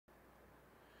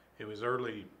It was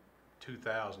early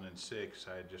 2006.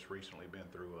 I had just recently been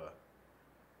through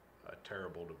a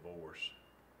terrible divorce.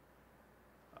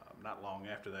 Not long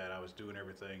after that, I was doing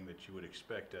everything that you would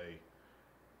expect a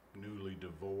newly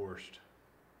divorced,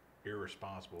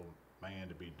 irresponsible man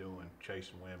to be doing,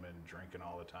 chasing women, drinking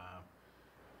all the time.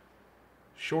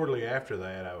 Shortly after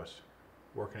that, I was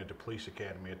working at the police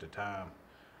academy at the time.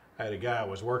 I had a guy I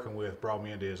was working with brought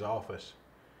me into his office.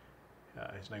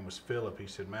 His name was Philip. He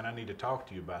said, "Man, I need to talk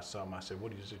to you about something." I said,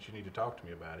 "What is it you need to talk to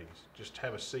me about?" He said, "Just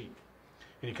have a seat."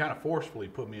 And he kind of forcefully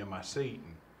put me in my seat.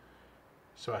 And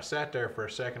so I sat there for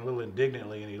a second, a little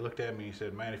indignantly, and he looked at me and he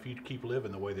said, "Man, if you keep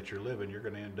living the way that you're living, you're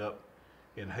going to end up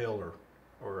in hell,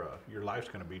 or your life's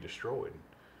going to be destroyed." And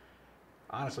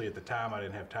honestly, at the time, I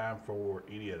didn't have time for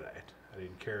any of that. I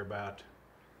didn't care about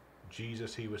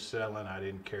Jesus he was selling. I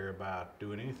didn't care about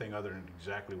doing anything other than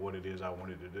exactly what it is I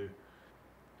wanted to do.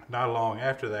 Not long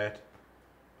after that,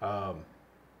 a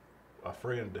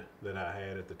friend that I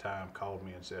had at the time called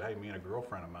me and said, "Hey, me and a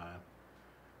girlfriend of mine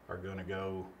are going to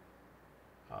go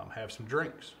have some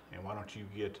drinks, and why don't you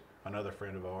get another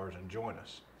friend of ours and join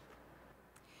us?"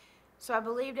 So I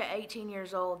believed at 18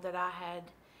 years old that I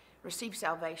had received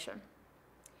salvation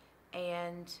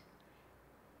and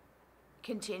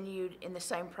continued in the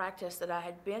same practice that I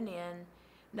had been in.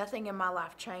 Nothing in my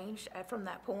life changed from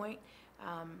that point.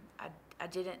 I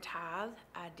didn't tithe,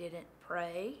 I didn't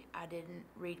pray, I didn't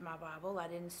read my Bible, I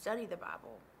didn't study the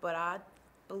Bible, but I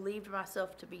believed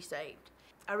myself to be saved.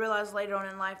 I realized later on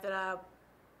in life that I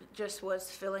just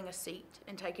was filling a seat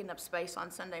and taking up space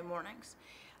on Sunday mornings.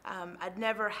 I'd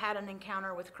never had an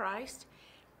encounter with Christ.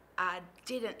 I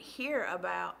didn't hear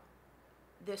about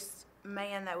this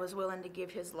man that was willing to give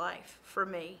his life for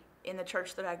me in the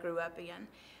church that I grew up in.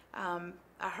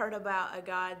 I heard about a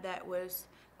God that was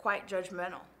quite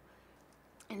judgmental.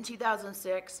 In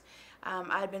 2006,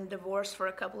 I had been divorced for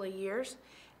a couple of years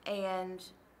and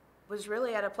was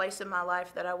really at a place in my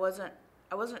life that I wasn't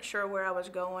sure where I was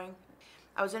going.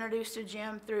 I was introduced to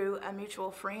Jim through a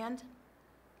mutual friend,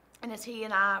 and as he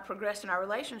and I progressed in our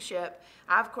relationship,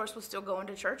 I, of course, was still going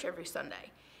to church every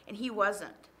Sunday, and he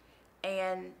wasn't,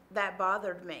 and that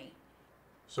bothered me.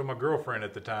 So my girlfriend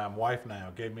at the time, wife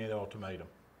now, gave me an ultimatum.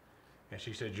 And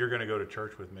she said, "You're going to go to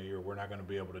church with me or we're not going to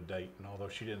be able to date." And although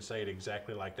she didn't say it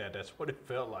exactly like that, that's what it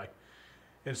felt like.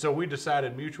 And so we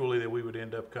decided mutually that we would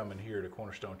end up coming here to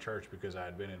Cornerstone Church because I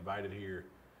had been invited here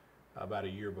about a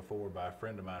year before by a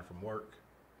friend of mine from work.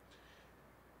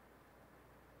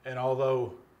 And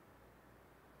although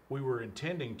we were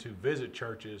intending to visit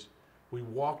churches, we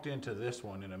walked into this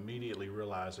one and immediately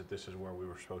realized that this is where we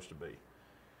were supposed to be.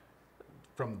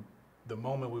 From the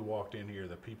moment we walked in here,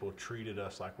 the people treated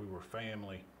us like we were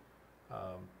family.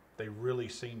 They really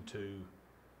seemed to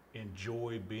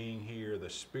enjoy being here. The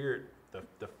spirit,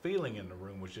 the feeling in the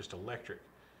room was just electric.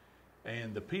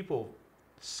 And the people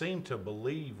seemed to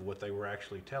believe what they were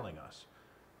actually telling us.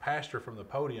 Pastor from the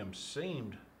podium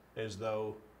seemed as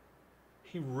though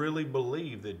he really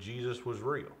believed that Jesus was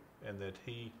real and that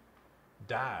he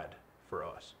died for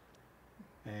us.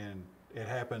 And it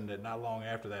happened that not long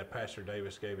after that, Pastor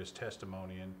Davis gave his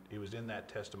testimony, and it was in that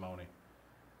testimony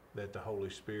that the Holy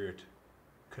Spirit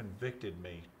convicted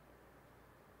me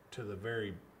to the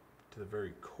very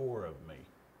core of me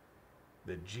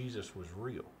that Jesus was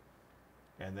real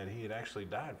and that he had actually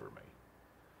died for me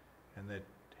and that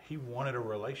he wanted a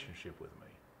relationship with me,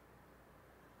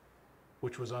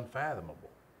 which was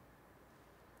unfathomable.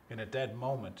 And at that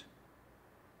moment,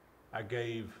 I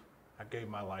gave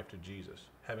my life to Jesus.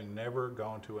 Having never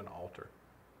gone to an altar,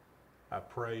 I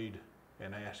prayed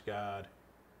and asked God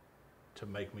to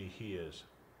make me his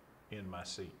in my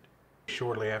seat.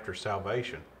 Shortly after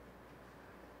salvation,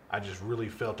 I just really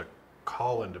felt a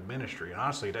call into ministry. And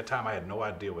honestly, at that time, I had no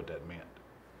idea what that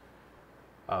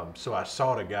meant. So I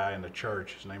sought a guy in the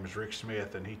church. His name is Rick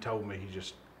Smith, and he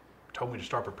just told me to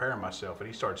start preparing myself. And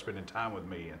he started spending time with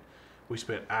me. And we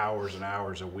spent hours and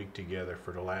hours a week together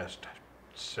for the last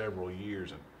several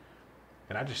years.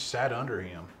 And I just sat under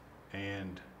him,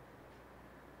 and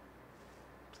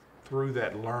through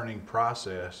that learning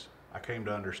process, I came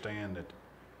to understand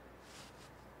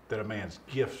that a man's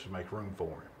gifts make room for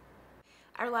him.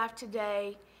 Our life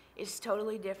today is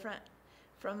totally different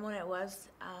from when it was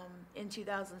in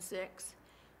 2006.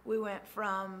 We went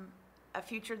from a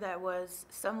future that was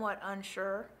somewhat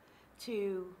unsure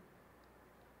to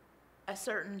a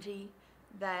certainty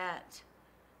that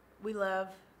we love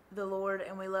the Lord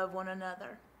and we love one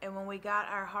another. And when we got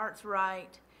our hearts right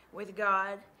with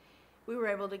God, we were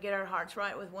able to get our hearts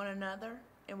right with one another.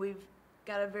 And we've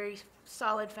got a very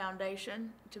solid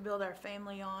foundation to build our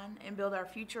family on and build our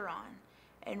future on.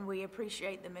 and we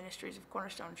appreciate the ministries of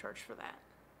Cornerstone Church for that.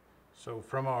 So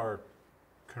from our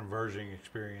conversion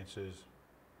experiences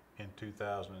in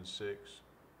 2006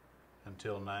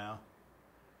 until now,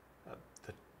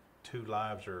 the two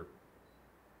lives are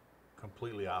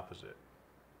completely opposite.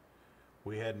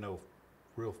 We had no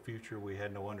real future. We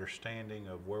had no understanding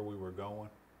of where we were going.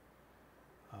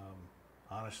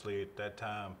 Honestly, at that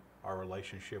time, our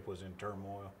relationship was in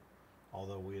turmoil,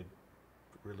 although we had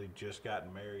really just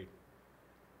gotten married.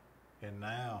 And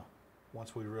now,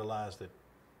 once we realized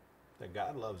that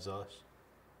God loves us,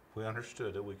 we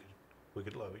understood that we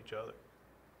could love each other.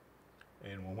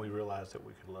 And when we realized that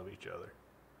we could love each other,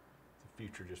 the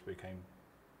future just became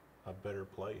a better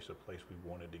place, a place we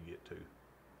wanted to get to.